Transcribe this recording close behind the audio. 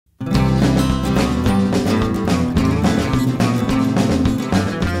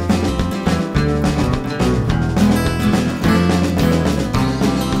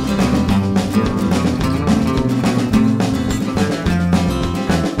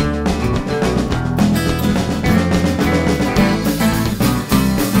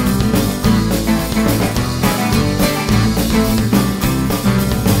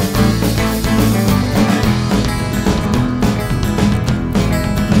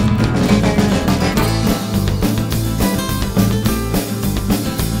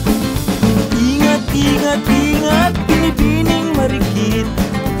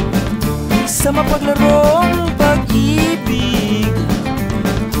sa mapaglarong pag-ibig.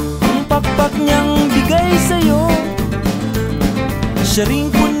 Ang pakpak niyang bigay sa'yo, siya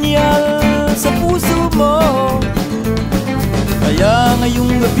ring punyal sa puso mo. Kaya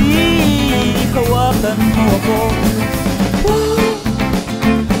ngayong gabi, hawakan mo ako.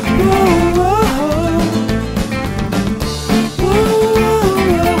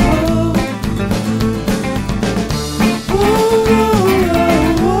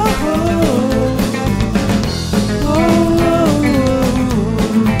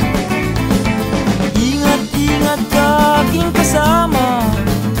 Ingat-ingat ka aking kasama,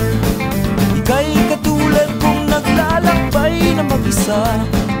 ika'y katulad kong naglalakbay na mag-isa.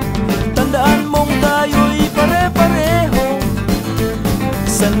 Tandaan mong tayo'y pare-pareho,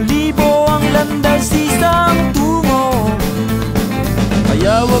 1,000 ang landas, isang tungo.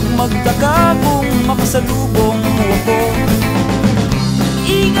 Kaya huwag magtaka kung makasalubong mo ako.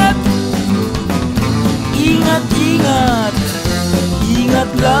 Ingat, ingat, ingat,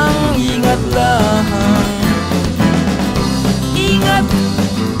 ingat lang, ingat lang. Ingat,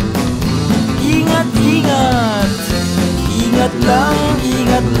 ingat, ingat, ingat lang,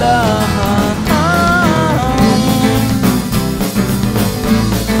 ingat lang.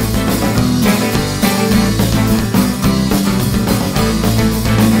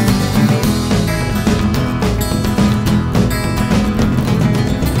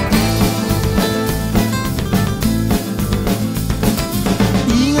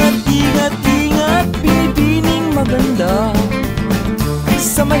 Maganda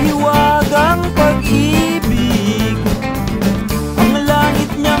sa mahiwagang pag-ibig, ang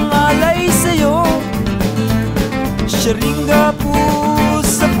langit niyang alay sa'yo, siya ring gapos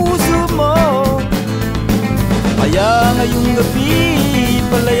sa puso mo. Kaya ngayong gabi,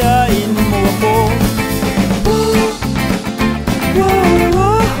 palayain mo ako.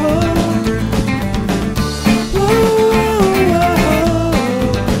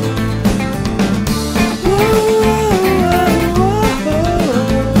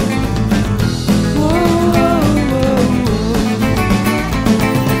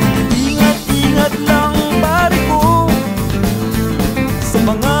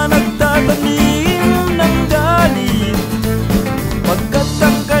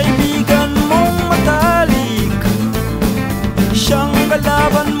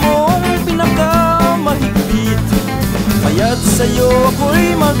 Kaya't sa'yo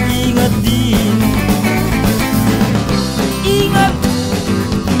ako'y mag-ingat din. Ingat,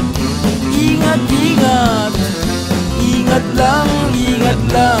 ingat, ingat, ingat lang, ingat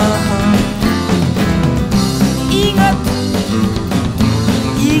lang. Ingat,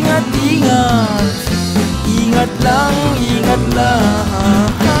 ingat, ingat, ingat lang, ingat lang.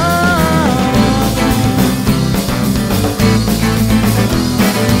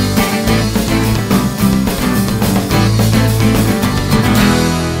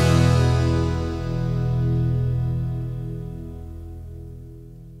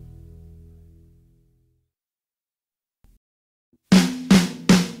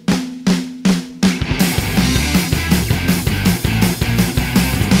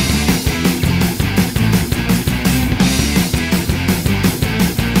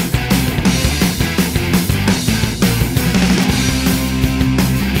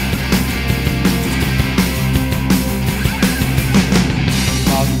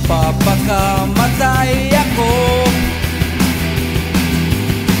 Magpapakamatay ako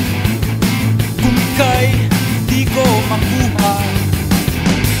kung kay di ko makuha.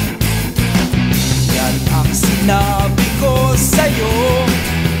 Yan ang sinabi ko sa'yo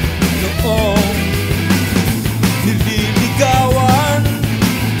noong nililigawan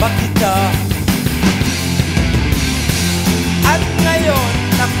pa kita. At ngayon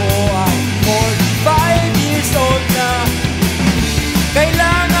ako ay 45 years old na.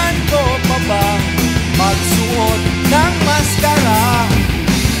 Kailangan ko pa ba magsuot ng maskara?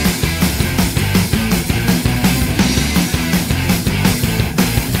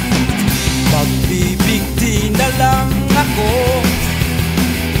 Magbibigti na lang ako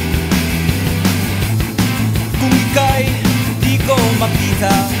kung ika'y di ko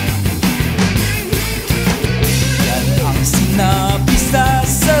makita. Yan ang sinabi sa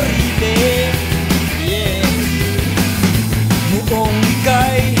sarili, yeah, noong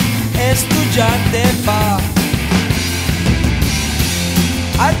ika'y estudyante pa.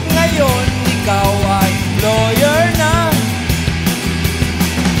 At ngayon ikaw ay lawyer na.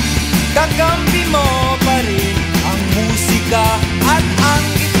 Kakampi mo pa rin ang musika at ang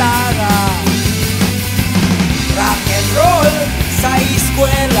gitara. Rock and roll sa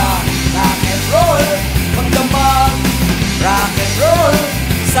eskwela, rock and roll pagdamag, rock and roll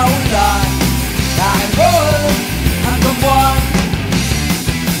sa ulan,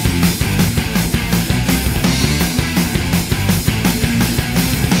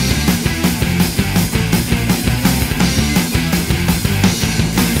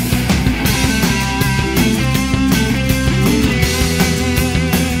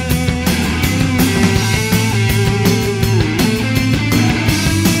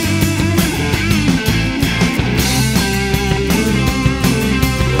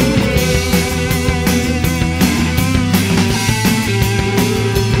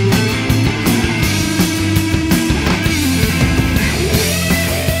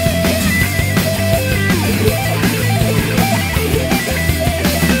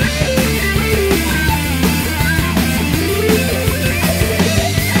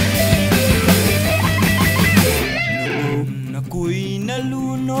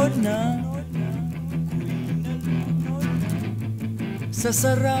 Sa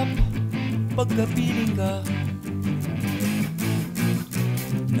sarap pagkapiling ka,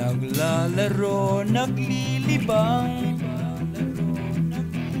 naglalaro, naglilibang,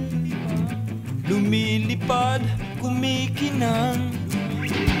 lumilipad, kumikinang.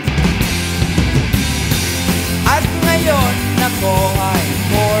 At ngayon ako ay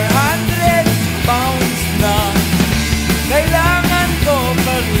 400 pounds na. Kailangan ko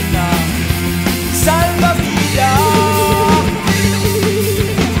pa rin ng salbabida.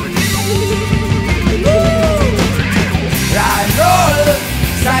 Rock and roll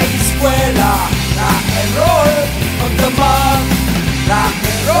sa eskwela, rock and roll pagdamag, rock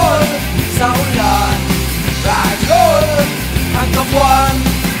and roll sa ulan, rock and roll hanggang buwan,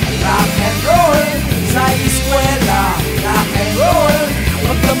 rock and roll sa eskwela, rock and roll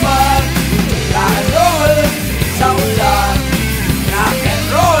pagdamag, rock and roll sa ulan, rock and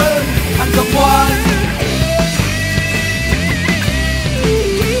roll hanggang buwan.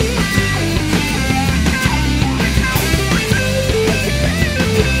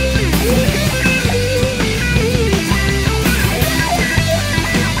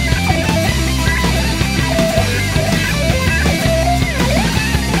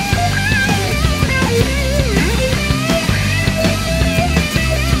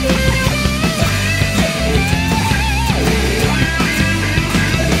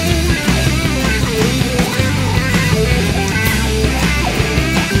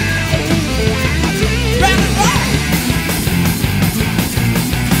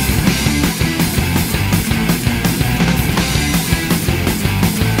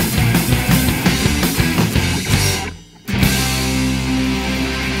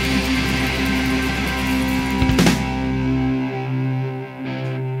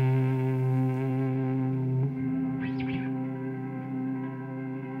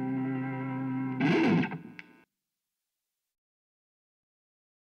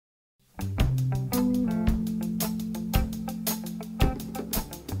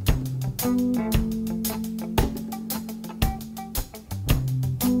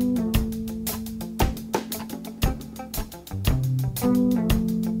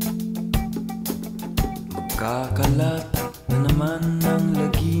 Kakalat na naman ng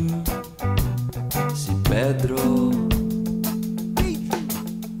lagim si Pedro.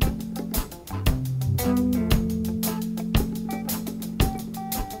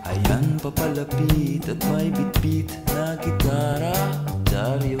 Ayan papalapit at may bitbit na gitara,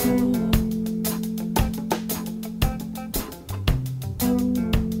 Dario.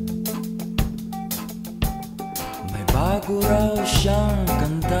 May bago raw siyang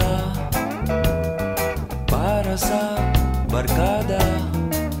kanta para sa barkada,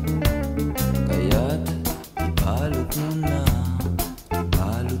 kaya't ibalot mo na,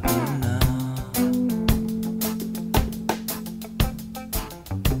 ibalot mo na.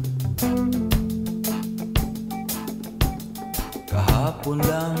 Kahapon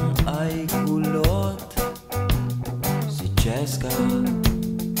lang ay kulot si Cheska.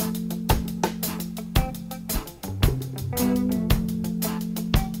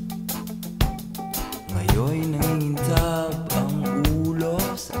 Ngayon'y nangintab ang ulo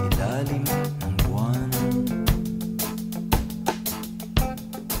sa ilalim ng buwan.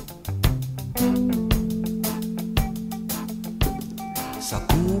 Sa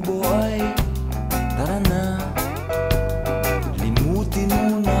kubo ay tara na, limutin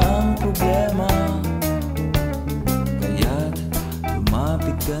mo na ang problema, kaya't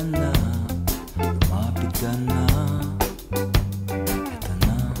lumapit ka na, lumapit ka na. Ito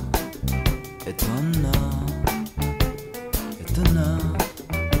na, ito na,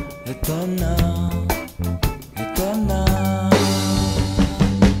 ito na, ito na.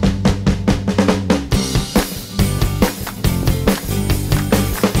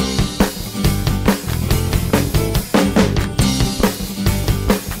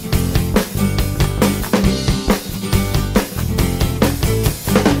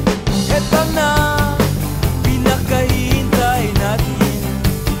 Ito na, pinakahihintay natin.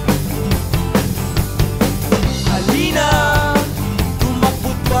 Halina,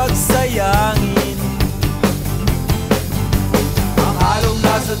 tumakbot pagsayangin. Ang araw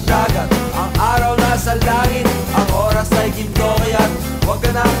nasa dagat, ang araw nasa langit. Ang oras ay ginto, kaya't huwag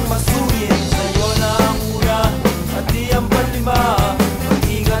ka nang masuyin. Sa'yo na ang una at di ang panlima.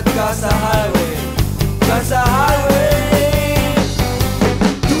 Mag-ingat ka sa highway, ka sa highway.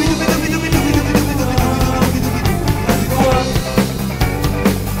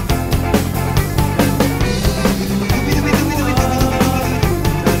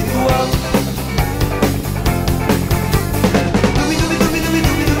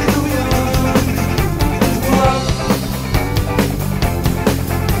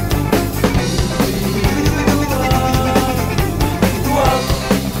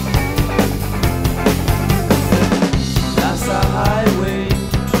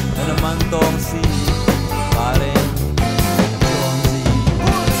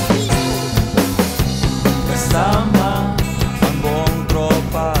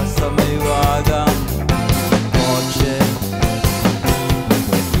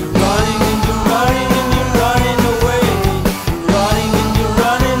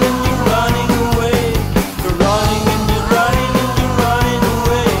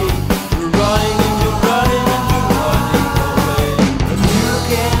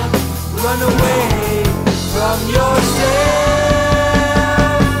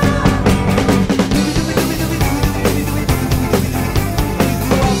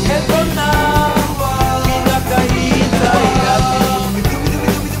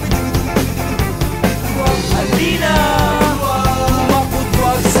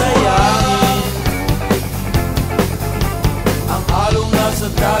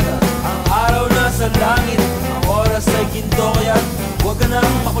 dagat, ang araw nasa langit, ang oras ay ginto, kaya huwag ka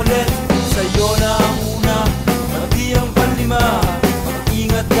nang makulit. Sa'yo na ang una, pati ang panlima,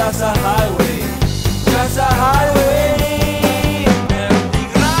 mag-ingat ka sa highway, ka sa highway.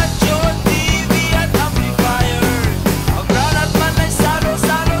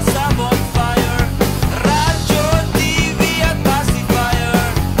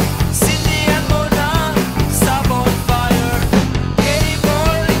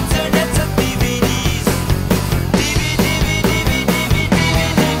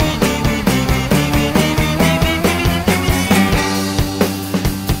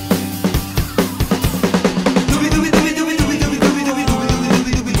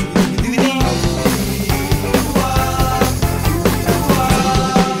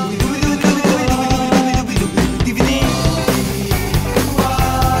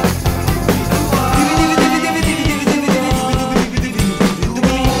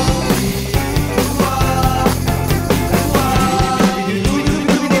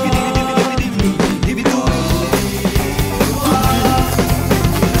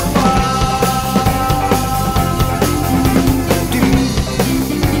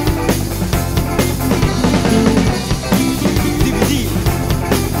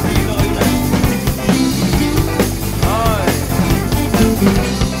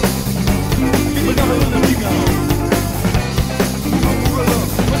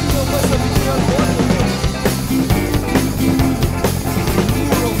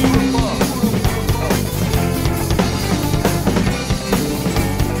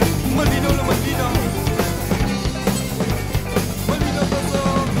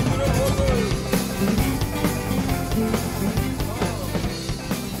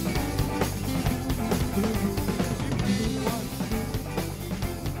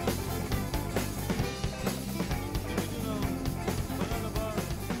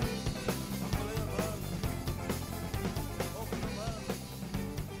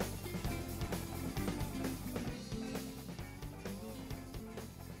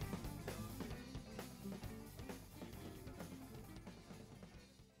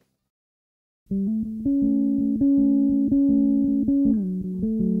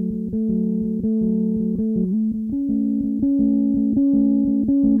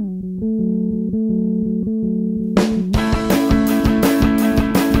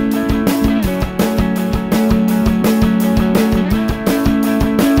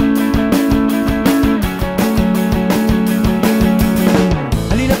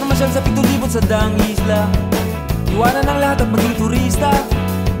 Sa daang isla, iwanan ang lahat at maging turista.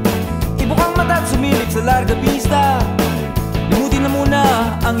 Ibukang mata at sumilip sa larga pista. Limutin na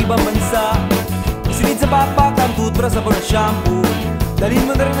muna ang ibang bansa. Isilid sa backpack ang toothbrush at shampoo. Dalhin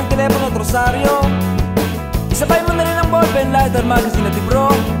mo na rin ang telepono at rosaryo. Isabay mo na rin ang ballpen, lighter, magazine at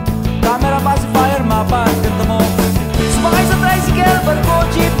libro. Camera, pacifier, mapa at ganda mo. Sumakay sa tricycle, barko,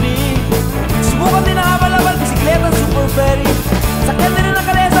 jeepney. Subukan din ang abal-abal, bisikleta, super ferry. Sakyan din ang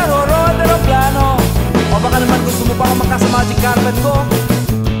kalesa, roro at aeroplano. O baka naman gusto mo pa ka makasama magic carpet ko.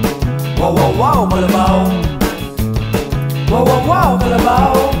 Wow, wow, wow, kalabaw. Wow, wow, wow,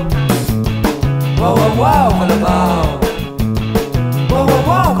 kalabaw. Wow, wow, wow, kalabaw. Wow, wow,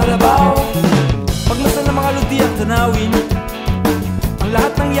 wow, kalabaw. Paglasan ng mga ludi at tanawin, ang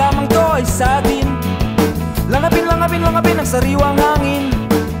lahat ng yamang to ay sa atin. Langapin, langapin, langapin ang sariwang hangin.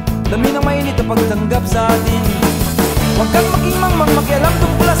 Dami ng mainit na pagtanggap sa atin. Huwag kang maging mangmang, makialam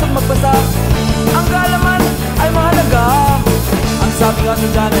tungkulas at magbasa. Ang kaalaman ay mahalaga. Ang sabi nga sa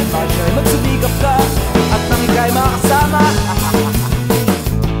Janet Marshall ay magsumikap ka at nang ika'y makasama.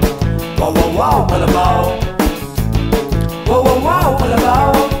 Wow, wow, wow, kalabaw. Wow, wow, wow,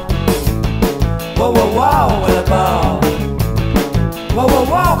 kalabaw. Wow, wow, wow, kalabaw. Wow, wow,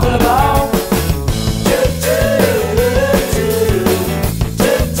 wow, kalabaw.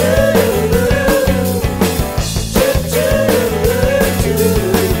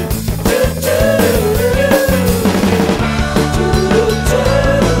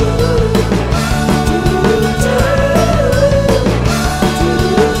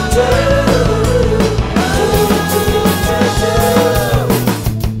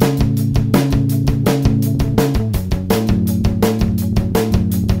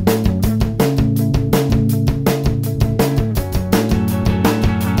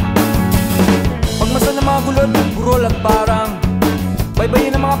 Burol at parang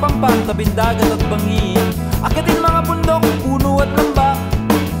baybayin ng mga pampang, tabing dagat at bangin. Akitin mga bundok, puno at lambak.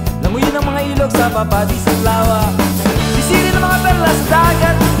 Languyin ang mga ilog sa papadis at lawa. Sisirin ang mga perlas sa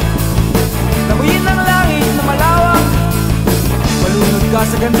dagat. Languyin ang langit na malawak. Malunod ka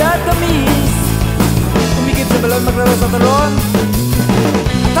sa ganda at tamis. Tumikip sa balon, maglaro sa talon.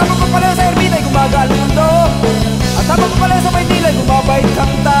 At habang pa pala sa Ermita ay gumagalo mundo, at habang pa pala sa Maynila ay gumabait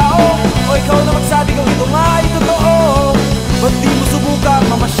kang tao. O ikaw na magsabi kung ito nga ay totoo, ba't di mo subukang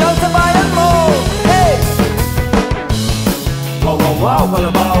mamasyal sa bayan mo? Hey! Wow, wow, wow,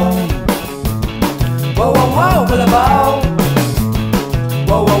 kalabaw. Wow, wow, wow, kalabaw.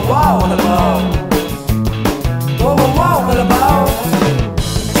 Wow, wow, wow, kalabaw. Wow, wow, wow, kalabaw.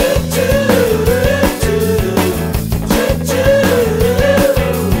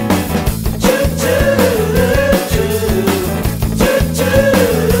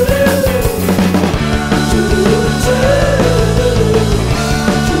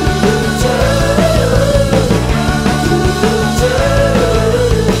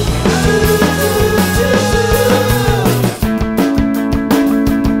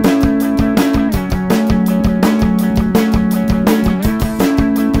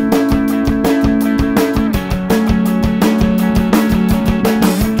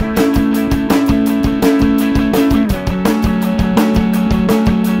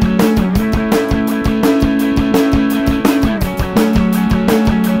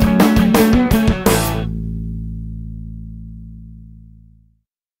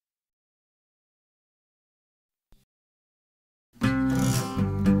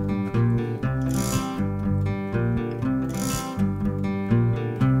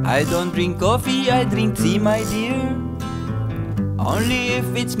 I don't drink coffee, I drink tea, my dear. Only if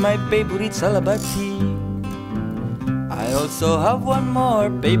it's my favorite Salabat tea. I also have one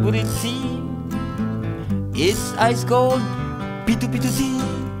more favorite tea. It's ice cold, pitu-pitu tea.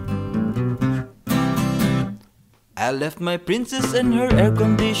 I left my princess in her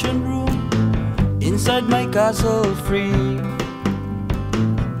air-conditioned room inside my castle free.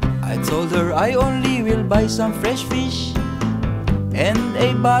 I told her I only will buy some fresh fish and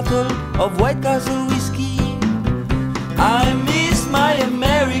a bottle of White Castle whiskey. I miss my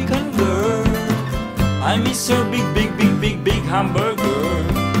American girl. I miss her big hamburger.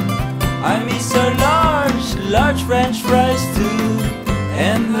 I miss her large French fries too,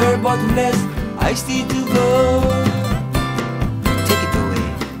 and her bottomless iced tea to go. Take it away.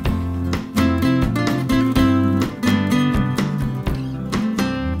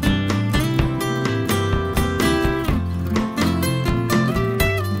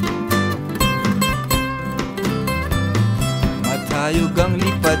 Matayog ang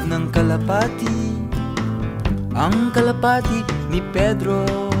lipad ng kalapati, ang kalapati ni Pedro.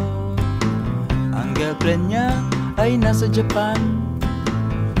 Ang girlfriend niya ay nasa Japan,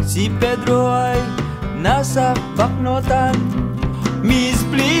 si Pedro ay nasa baknotan. Miss,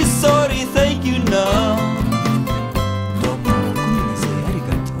 please, sorry, thank you na. Domo kuminasay,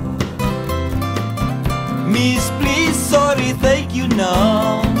 arigato. Miss, please, sorry, thank you na.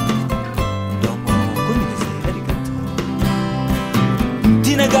 Domo kuminasay, arigato.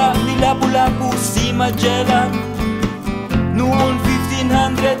 Tinaga ni Lapu-Lapu si Magellan noong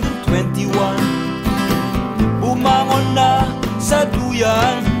 1521. Bumangon na sa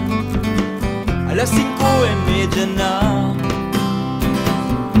duyan, alas 5:30 na.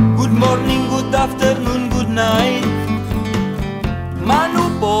 Good morning, good afternoon, good night.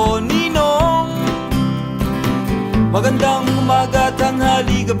 Manu po, ninong. Magandang umaga,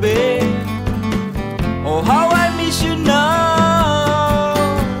 tanghali, gabi. Oh, how I miss you now.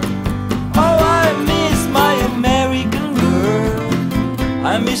 Oh, I miss my American girl.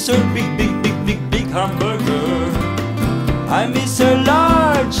 I miss her big hamburger. I miss her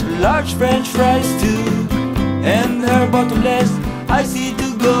large French fries too, and her bottomless iced tea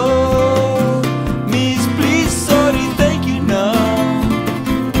to go. Miss, please, sorry, thank you now.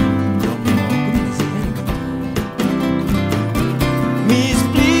 Miss,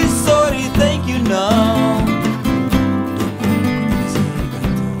 please, sorry, thank you now.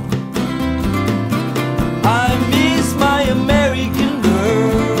 I miss my American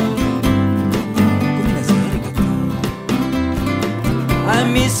girl. I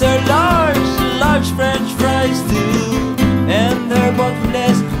miss her large French fries too, and her bottomless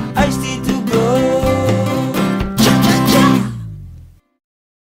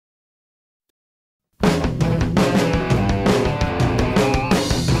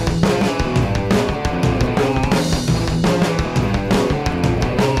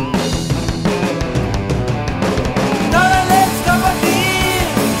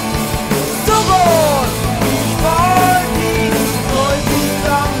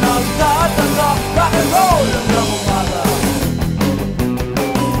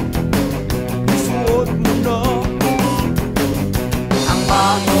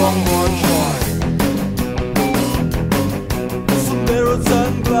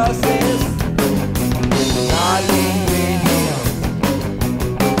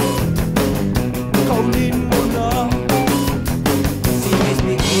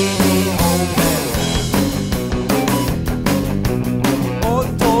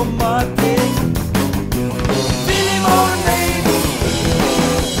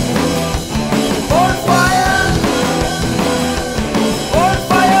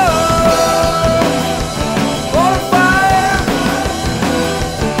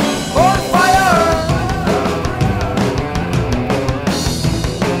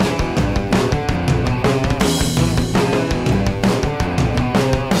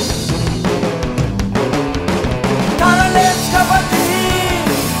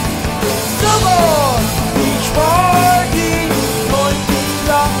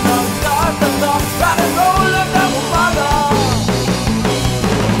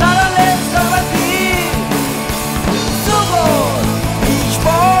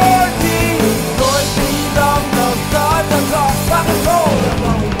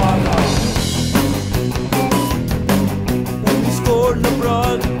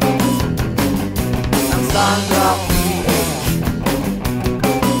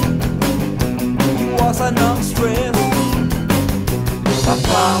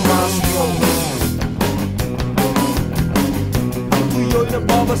namamastro. Ang tuyo'y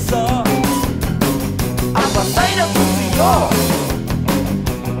nababasa, Ang pasay ng tuyo,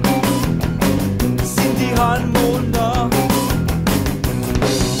 sindihan mo na.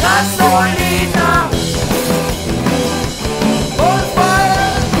 gasolina. On fire,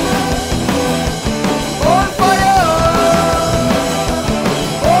 on fire,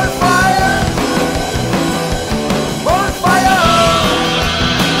 on fire, on fire.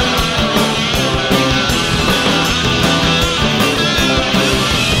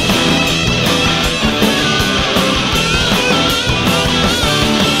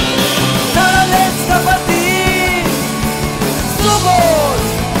 Tara, let's kapatid, sugod,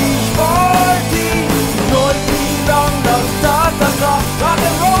 beach party. No'y bilang nagtataka, rock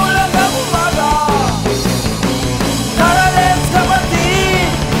and roll hanggang umaga. Tara, let's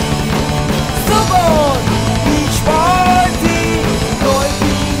kapatid, sugod, beach party. No'y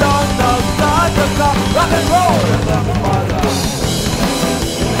bilang nagtataka, rock and roll hanggang umaga.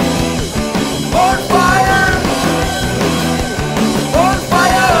 On fire, on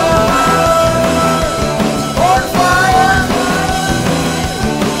fire, on fire,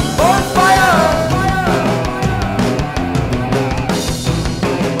 on fire.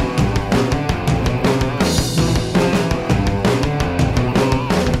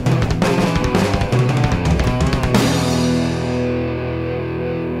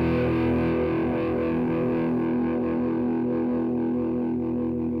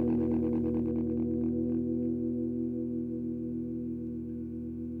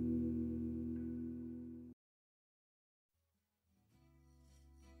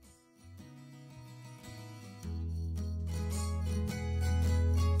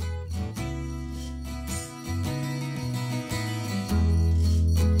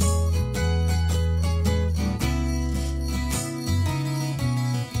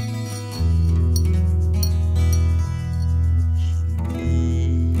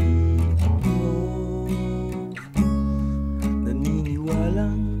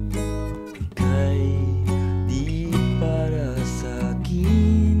 Naniniwalang ika'y di para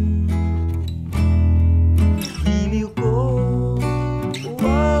sa'kin. Biliw ko,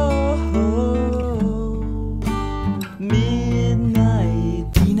 wow, midnight.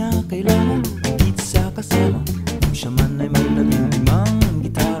 Di na kailangan higit sa kasama, kung siya man ay may 15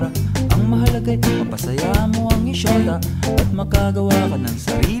 gitara. Ang mahalaga'y mapasaya mo ang isyota at makagawa ka ng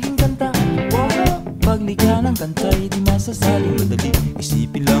sariling kanta. Wow, paglikha ng kanta'y di masasaling madali.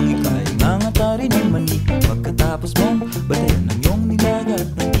 Isipin lang ika'y nangatari ng mani. Pagkatapos mong batayan ng iyong nilaga at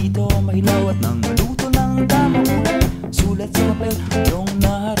nandito mahilaw at nang maluto ng tamang kulay. Sulat sa papel, iyong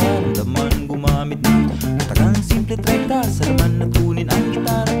nararamdaman gumamit ng katagang simple treta. Sa laman at kunin ang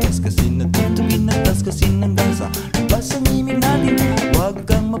gitara, kaskasin at tutugin at taskasin ng dansa. Labas ang imig natin, huwag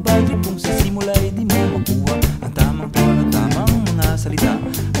kang mabadyo kung sa simula'y di mo makuha ang tamang tono, tamang mga salita.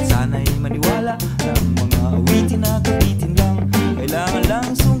 At sana'y maniwala na ang mga awitin na kapitin lang, kailangan lang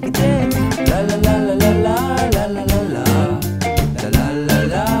sungkitin. La la la la la la la la la la, la la la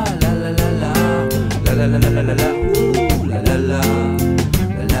la la la la la, la la la la la la la, la la la,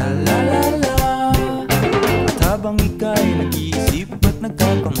 la la la la. At habang ika'y nag-iisip at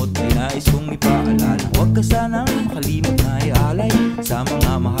nagkakamot, ay nais kong ipaalala, huwag ka sanang makalimot na ialay sa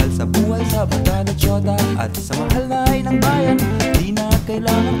mga mahal sa buhay, sa bata at syota at sa mahal na ay ng bayan. Di na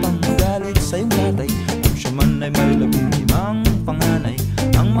kailangan pang magalit sa iyong tatay kung siya man ay may 15 panganay.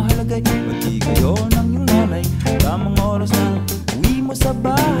 Ang mahalaga'y pati kayo ng iyong nanay. Tamang oras na uwi mo sa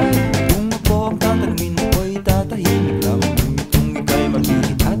bahay, kung ako ang tatanungin ako'y tatahimik lang. Kung ika'y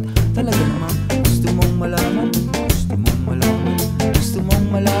magigit at talaga namang gusto mong malaman, gusto mong malaman, gusto mong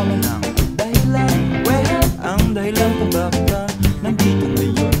malaman ang dahilan. Well, ang dahilan kung bakit ka nandito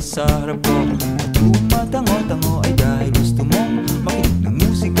ngayon sa harap ko at tumatango-tango ay dahil gusto mong makinig ng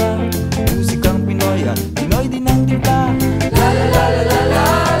musika, musikang Pinoy at Pinoy din ang timpla. La la la la la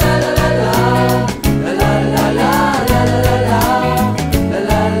la la la la la, la la la la la la la la, la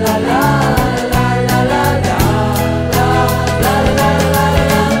la la la la la la la, la la la la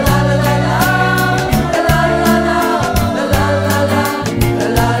la la la la la,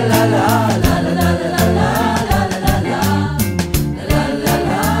 la la la la la la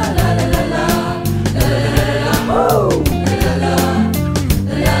la la la la.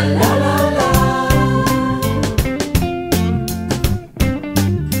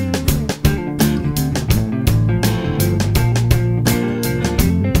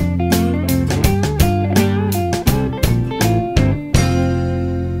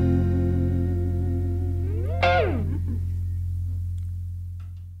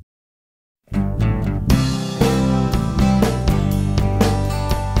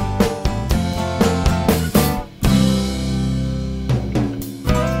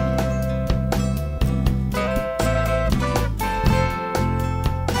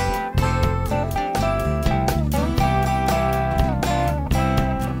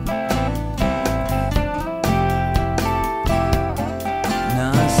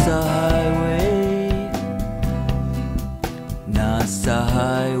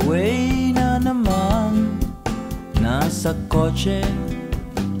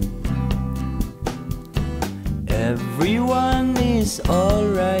 Everyone is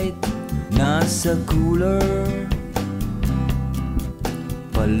alright. Nasa cooler,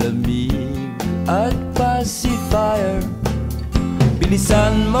 palamig at pacifier.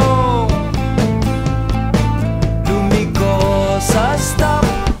 Bilisan mo, lumiko sa stop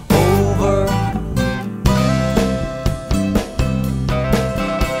over.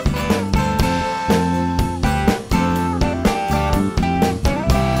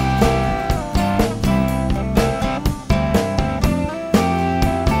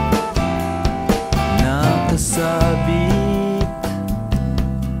 Nakasabit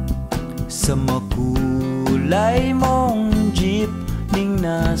sa makulay mong jeep ning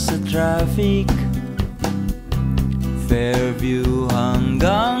nasa traffic, Fairview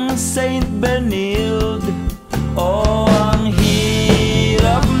hanggang St. Benilde. Oh, ang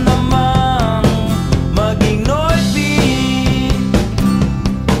hirap namang maging Norby.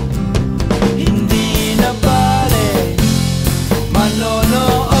 Hindi na pare,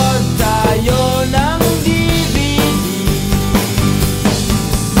 manonood tayo ng DVD.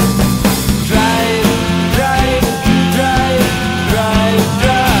 Drive, drive, drive, drive,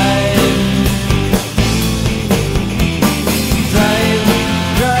 drive. Drive,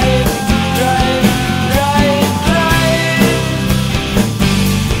 drive, drive, drive, drive.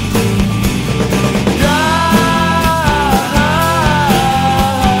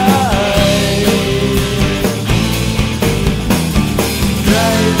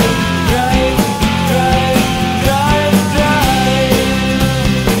 Drive, drive, drive, drive,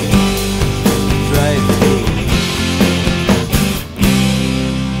 drive.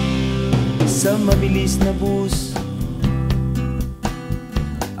 Sa mabilis na bus,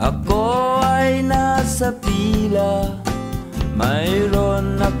 ako ay nasa pila.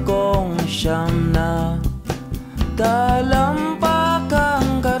 Mayroon akong siyam na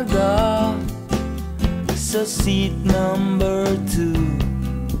talampakang karga sa seat number 2.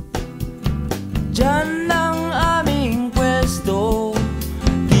 Diyan ang aming pwesto,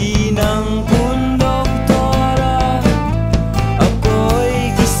 di ng konduktora.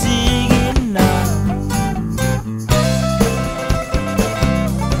 Ako'y gisingin na.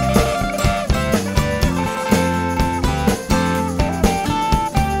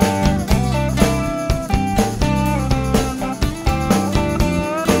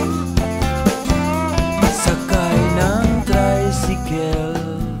 Sakay ng tricycle,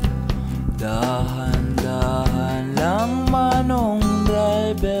 dahan-dahan lang manong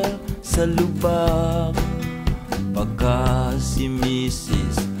driver sa lubak. Pagka si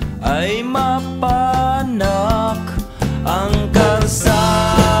Mrs. ay mapanak, ang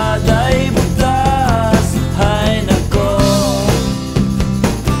kalsada'y butas. Hay nako,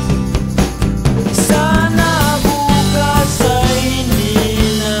 sana bukas ay hindi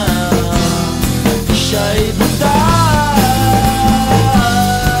na siya'y butas.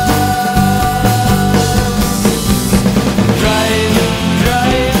 Drive,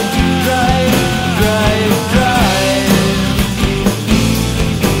 drive, drive, drive, drive.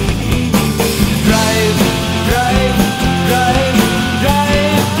 Drive,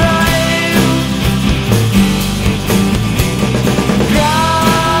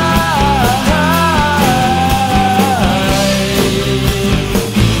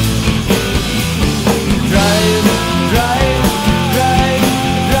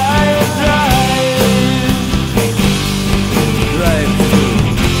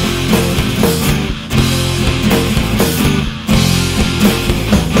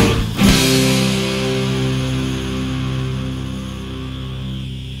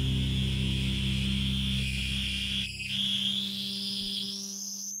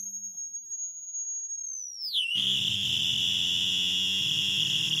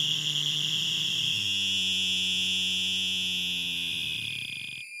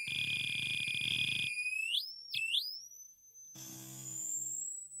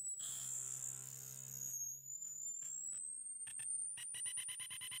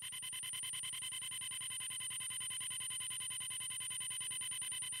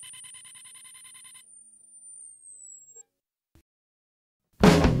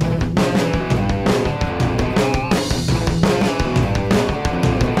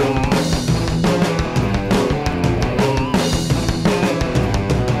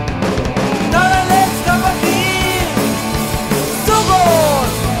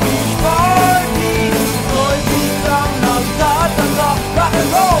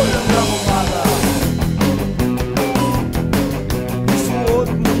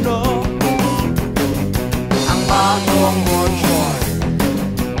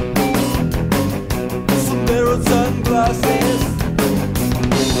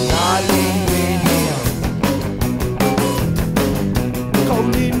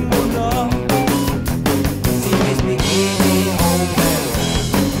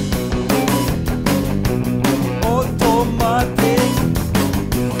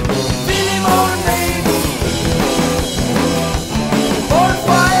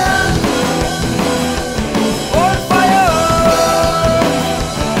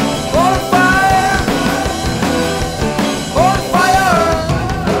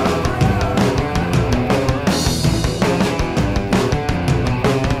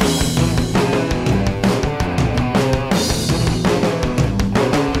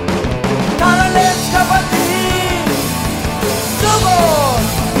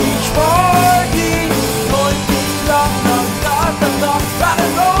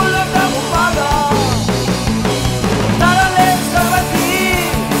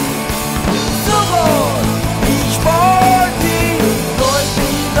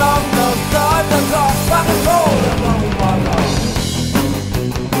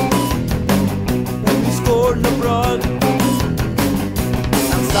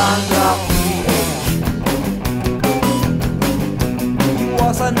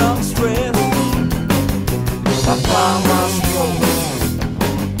 pamasko.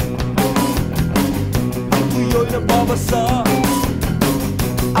 Ang tuyo'y nababasa,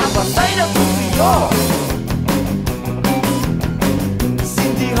 Ang pasay ng tuyo,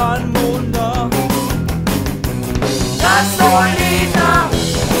 sindihan mo na. gasolina.